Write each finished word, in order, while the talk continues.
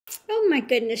Oh my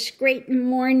goodness, great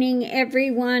morning,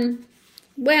 everyone.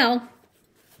 Well,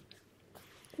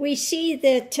 we see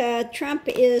that Trump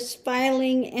is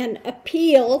filing an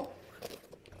appeal,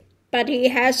 but he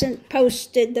hasn't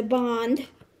posted the bond.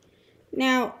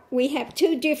 Now, we have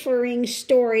two differing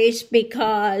stories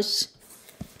because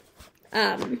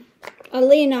Alina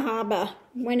Habba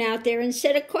went out there and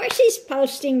said, of course he's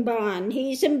posting bond.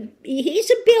 He's a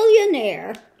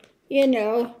billionaire, you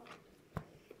know.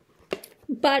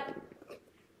 But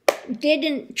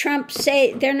didn't Trump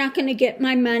say they're not going to get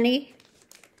my money?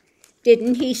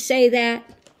 Didn't he say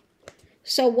that?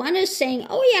 So one is saying,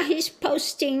 oh yeah, he's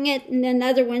posting it, and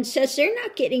another one says they're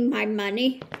not getting my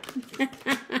money.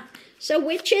 So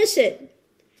which is it?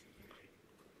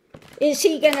 Is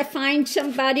he going to find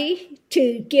somebody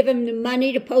to give him the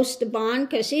money to post the bond?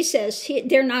 Because he says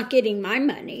they're not getting my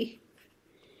money.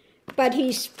 But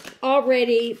he's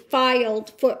already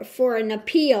filed for an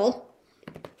appeal.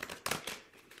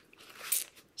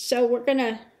 So we're going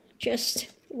to just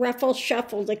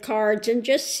shuffle the cards and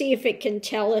just see if it can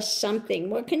tell us something.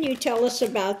 What can you tell us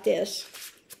about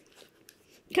this?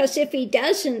 Because if he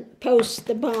doesn't post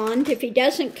the bond, if he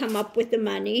doesn't come up with the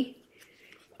money,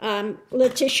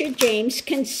 Letitia James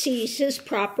can seize his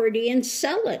property and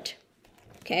sell it,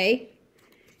 okay?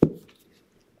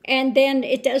 And then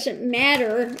it doesn't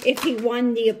matter if he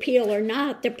won the appeal or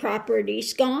not, the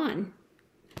property's gone,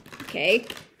 okay?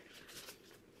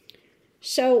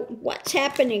 So what's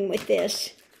happening with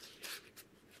this?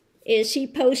 Is he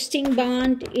posting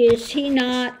bond? Is he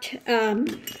not?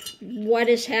 What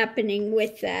is happening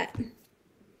with that?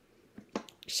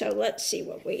 So let's see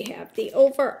what we have. The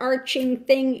overarching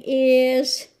thing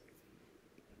is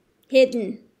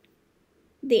hidden,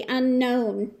 the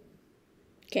unknown,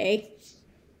 okay?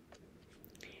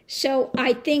 So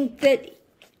I think that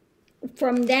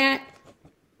from that,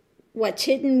 what's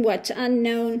hidden, what's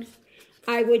unknown,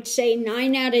 I would say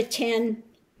 9 out of 10,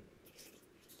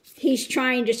 he's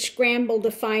trying to scramble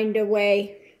to find a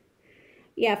way.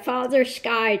 Yeah, Father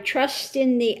Sky, trust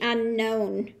in the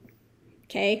unknown,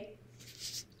 okay?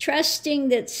 Trusting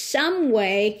that some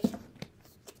way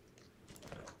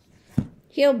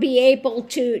he'll be able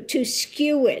to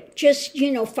skew it. Just, you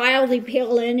know, file the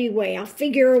appeal anyway. I'll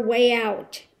figure a way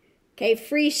out, okay?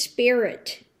 Free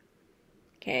spirit,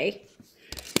 okay?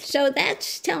 So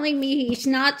that's telling me he's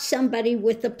not somebody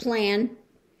with a plan.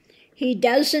 He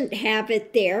doesn't have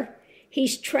it there.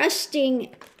 He's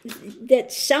trusting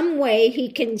that some way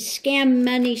he can scam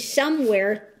money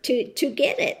somewhere to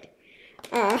get it.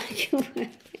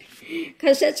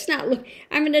 Because that's not,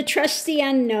 I'm going to trust the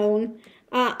unknown.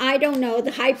 I don't know,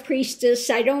 the high priestess,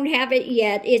 I don't have it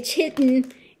yet. It's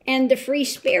hidden, and the free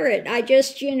spirit. I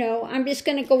just, you know, I'm just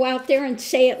going to go out there and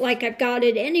say it like I've got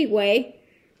it anyway.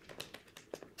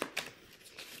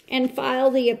 And file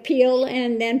the appeal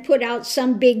and then put out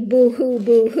some big boo-hoo,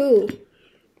 boo-hoo.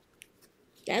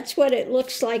 That's what it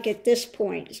looks like at this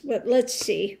point, but let's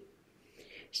see.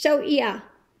 So yeah,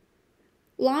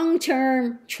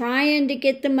 long-term, trying to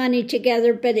get the money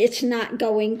together, but it's not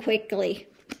going quickly.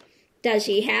 Does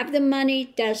he have the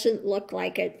money? Doesn't look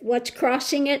like it. What's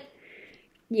crossing it?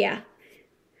 Yeah.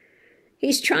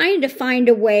 He's trying to find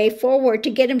a way forward to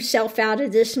get himself out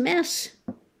of this mess,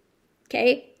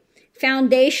 okay?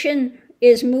 Foundation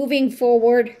is moving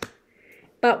forward,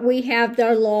 but we have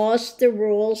the laws, the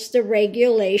rules, the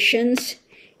regulations,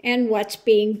 and what's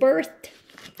being birthed,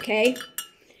 okay?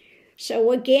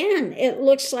 So again, it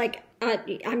looks like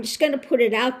I'm just going to put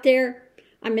it out there.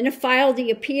 I'm going to file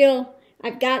the appeal.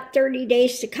 I've got 30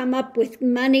 days to come up with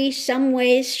money, some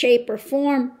way, shape, or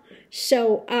form.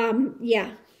 So,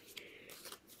 yeah,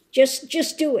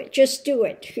 just do it. Just do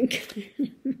it.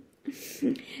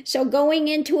 So going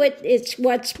into it, it's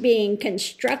what's being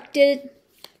constructed.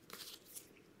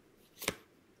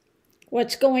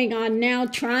 What's going on now,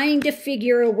 trying to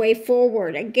figure a way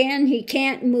forward. Again, he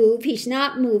can't move. He's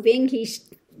not moving.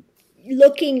 He's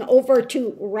looking over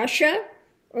to Russia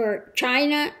or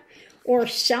China or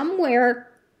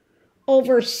somewhere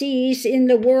overseas in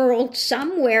the world,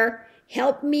 somewhere,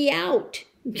 help me out,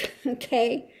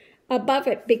 okay, above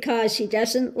it, because he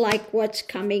doesn't like what's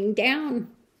coming down.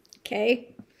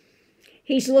 Okay,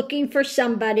 he's looking for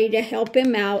somebody to help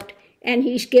him out, and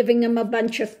he's giving him a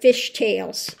bunch of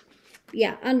fishtails.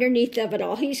 Yeah, underneath of it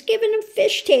all, he's giving him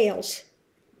fishtails.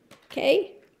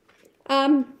 Okay,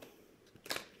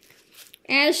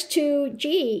 as to,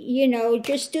 gee, you know,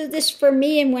 just do this for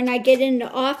me, and when I get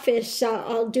into office,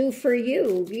 I'll do for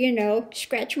you. You know,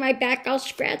 scratch my back, I'll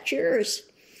scratch yours.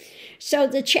 So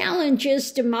the challenge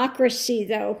is democracy,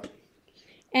 though,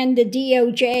 and the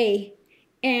DOJ.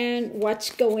 And what's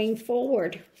going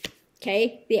forward,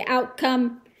 okay? The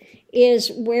outcome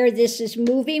is where this is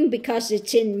moving because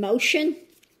it's in motion.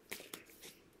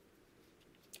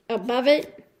 Above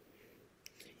it,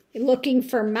 looking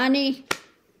for money,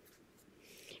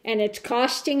 and it's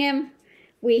costing him.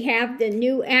 We have the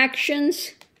new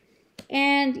actions,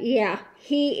 and yeah,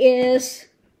 he is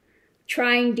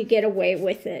trying to get away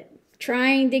with it.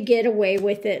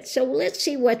 So let's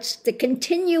see what's the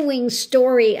continuing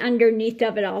story underneath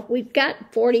of it all. We've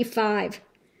got 45.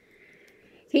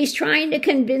 He's trying to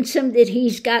convince him that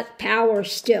he's got power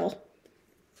still,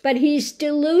 but he's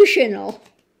delusional,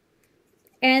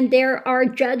 and there are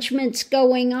judgments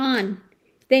going on.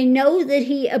 They know that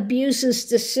he abuses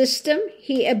the system.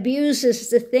 He abuses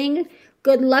the thing.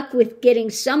 Good luck with getting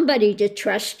somebody to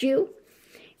trust you.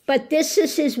 But this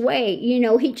is his way. You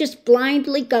know, he just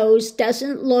blindly goes,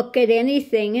 doesn't look at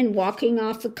anything, and walking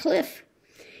off a cliff.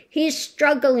 He's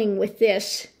struggling with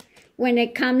this when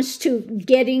it comes to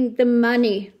getting the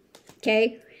money,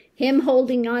 okay? Him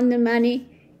holding on the money,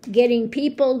 getting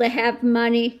people to have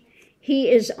money. He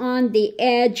is on the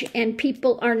edge, and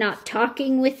people are not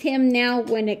talking with him now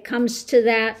when it comes to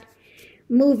that.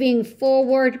 Moving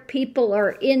forward, people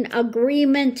are in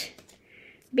agreement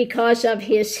because of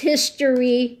his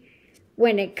history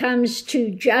when it comes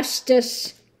to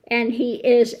justice, and he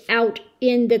is out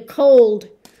in the cold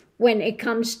when it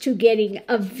comes to getting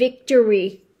a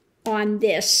victory on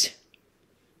this.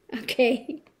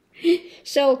 Okay,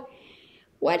 so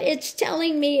what it's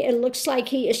telling me, it looks like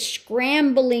he is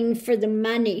scrambling for the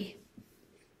money,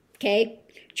 okay,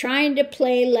 trying to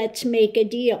play let's make a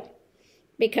deal.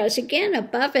 Because again,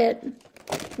 above it,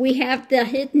 we have the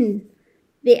hidden,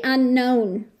 the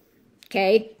unknown,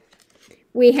 okay?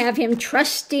 We have him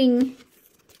trusting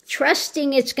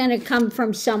it's going to come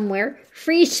from somewhere.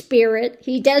 Free spirit,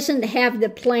 he doesn't have the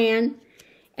plan,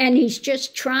 and he's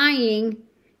just trying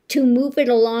to move it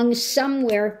along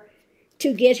somewhere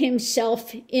to get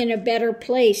himself in a better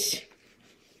place.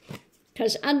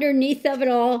 Because underneath of it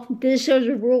all, these are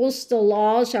the rules, the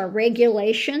laws, our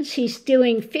regulations. He's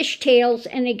doing fishtails,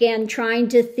 and again, trying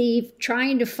to thieve,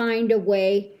 trying to find a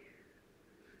way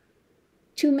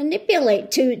to manipulate,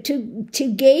 to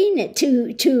gain it,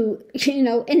 to you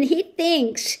know, and he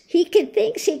thinks he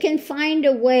can find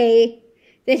a way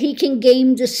that he can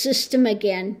game the system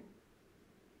again,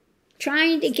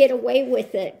 trying to get away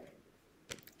with it.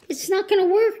 It's not going to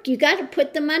work. You got to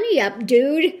put the money up,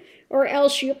 dude, or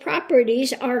else your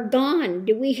properties are gone.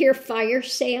 Do we hear fire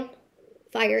sale?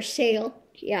 Fire sale,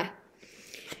 yeah.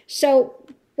 So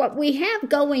what we have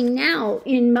going now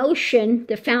in motion,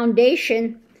 the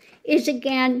foundation, is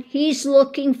again, he's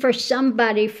looking for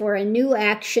somebody for a new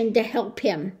action to help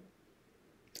him.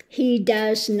 He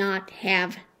does not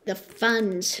have the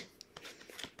funds.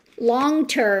 Long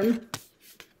term,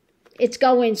 it's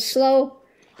going slow,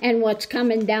 and what's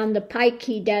coming down the pike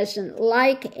he doesn't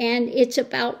like, and it's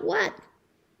about what?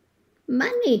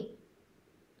 Money.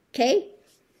 Okay?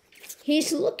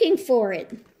 He's looking for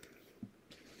it.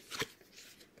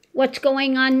 What's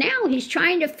going on now? He's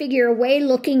trying to figure a way,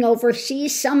 looking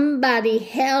overseas, somebody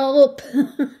help.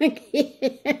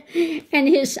 And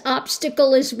his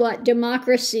obstacle is what?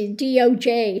 Democracy,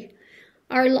 DOJ.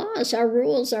 Our laws, our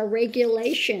rules, our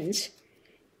regulations.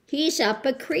 He's up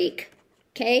a creek,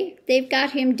 okay? They've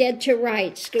got him dead to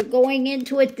rights. Going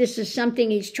into it, this is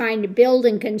something he's trying to build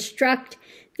and construct.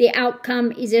 The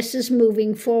outcome, this is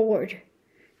moving forward,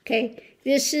 okay?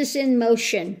 This is in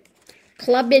motion,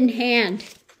 club in hand.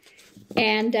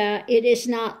 And it is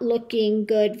not looking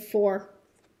good for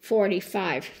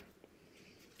 45.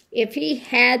 If he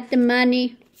had the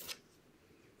money,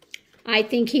 I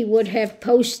think he would have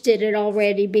posted it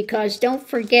already, because don't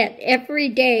forget, every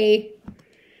day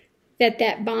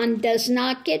that bond does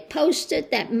not get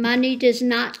posted, that money does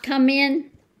not come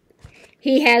in,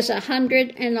 he has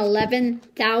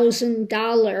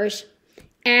 $111,000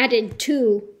 added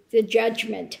to the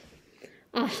judgment.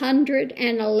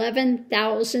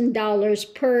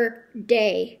 $111,000 per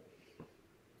day.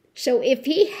 So if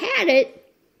he had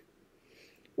it,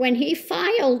 when he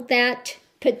filed that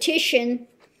petition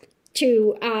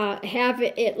to have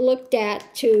it looked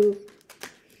at, to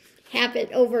have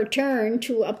it overturned,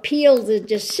 to appeal the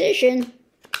decision,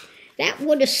 that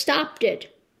would have stopped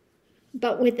it.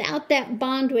 But without that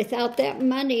bond, without that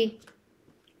money,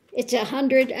 it's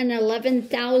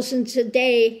 $111,000 a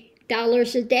day,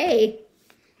 dollars a day,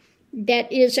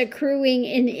 that is accruing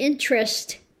in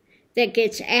interest that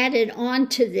gets added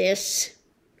onto this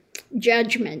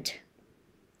judgment,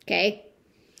 okay?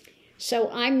 So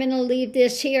I'm going to leave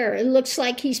this here. It looks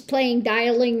like he's playing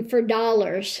dialing for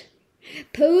dollars.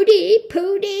 Pootie,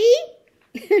 Pootie.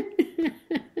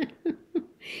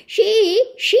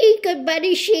 She, good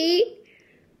buddy, she.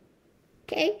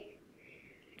 Okay?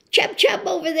 Chub Chub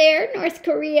over there, North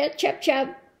Korea, Chub Chub.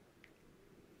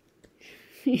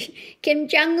 Kim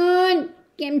Jong-un,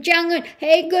 Kim Jong-un,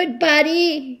 hey, good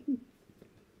buddy.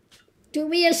 Do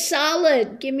me a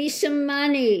solid, give me some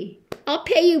money. I'll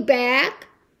pay you back.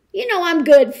 You know I'm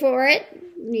good for it.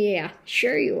 Yeah,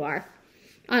 sure you are.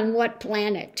 On what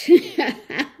planet?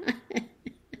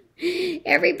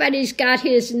 Everybody's got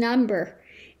his number.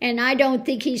 And I don't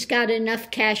think he's got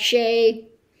enough cachet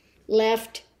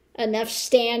left, enough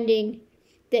standing,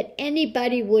 that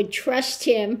anybody would trust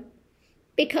him.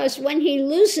 Because when he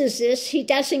loses this, he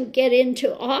doesn't get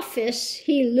into office.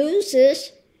 He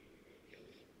loses.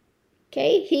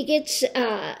 Okay, he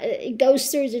goes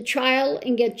through the trial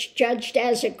and gets judged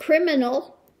as a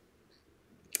criminal.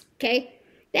 Okay,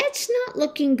 that's not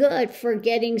looking good for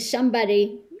getting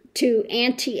somebody to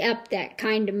ante up that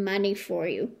kind of money for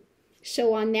you.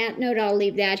 So on that note, I'll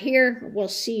leave that here. We'll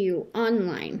see you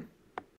online.